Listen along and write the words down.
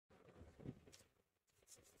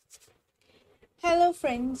Hello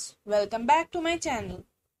friends, welcome back to my channel.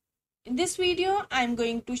 In this video, I am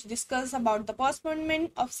going to discuss about the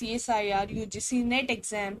postponement of CSIR UGC NET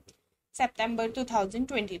exam September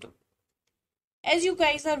 2022. As you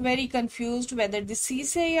guys are very confused whether the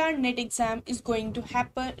CSIR NET exam is going to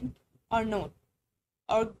happen or not,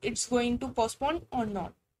 or it's going to postpone or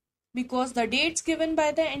not, because the dates given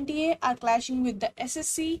by the NTA are clashing with the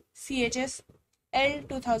SSC CHSL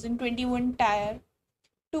 2021 Tier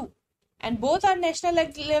 2, and both are national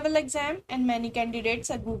level exam, and many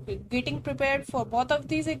candidates are getting prepared for both of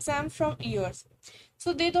these exams from years,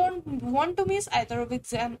 so they don't want to miss either of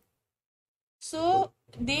exam. So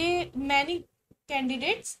many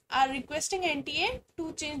candidates are requesting NTA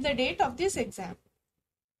to change the date of this exam.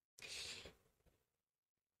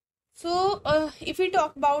 So if we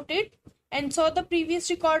talk about it and saw the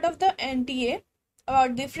previous record of the NTA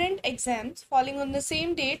about different exams falling on the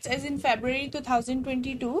same dates as in February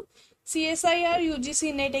 2022, CSIR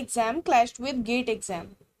UGC NET exam clashed with GATE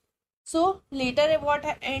exam. So later what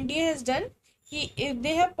NTA has done,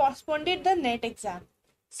 they have postponed the NET exam.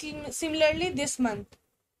 Similarly, this month,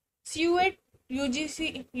 CUET UG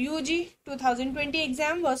 2020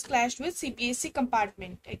 exam was clashed with CPSC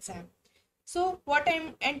compartment exam. So what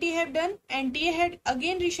NTA have done? NTA had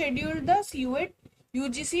again rescheduled the CUET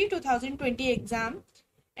UGC 2020 exam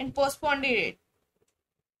and postponed it.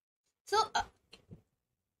 So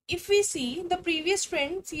if we see the previous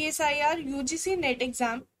trend, CSIR UGC NET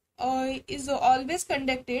exam is always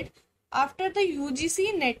conducted after the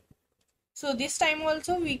UGC NET. So this time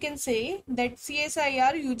also we can say that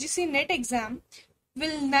CSIR UGC NET exam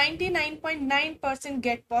will 99.9%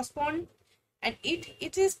 get postponed, and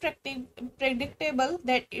it is predictable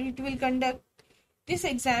that it will conduct this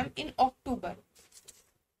exam in October.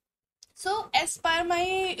 So as per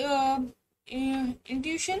my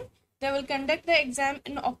intuition, they will conduct the exam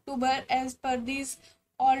in October as per these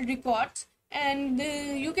all records. And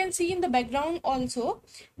you can see in the background also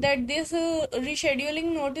that this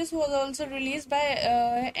rescheduling notice was also released by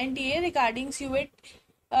NTA regarding CUET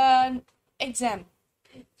exam.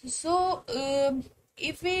 So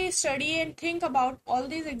if we study and think about all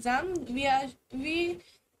these exams, we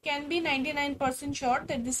can be 99% sure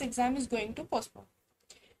that this exam is going to postpone.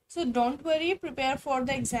 So don't worry, prepare for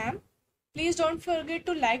the exam. Please don't forget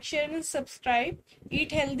to like, share and subscribe.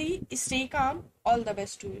 Eat healthy, stay calm. All the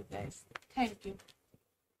best to you guys. Thank you.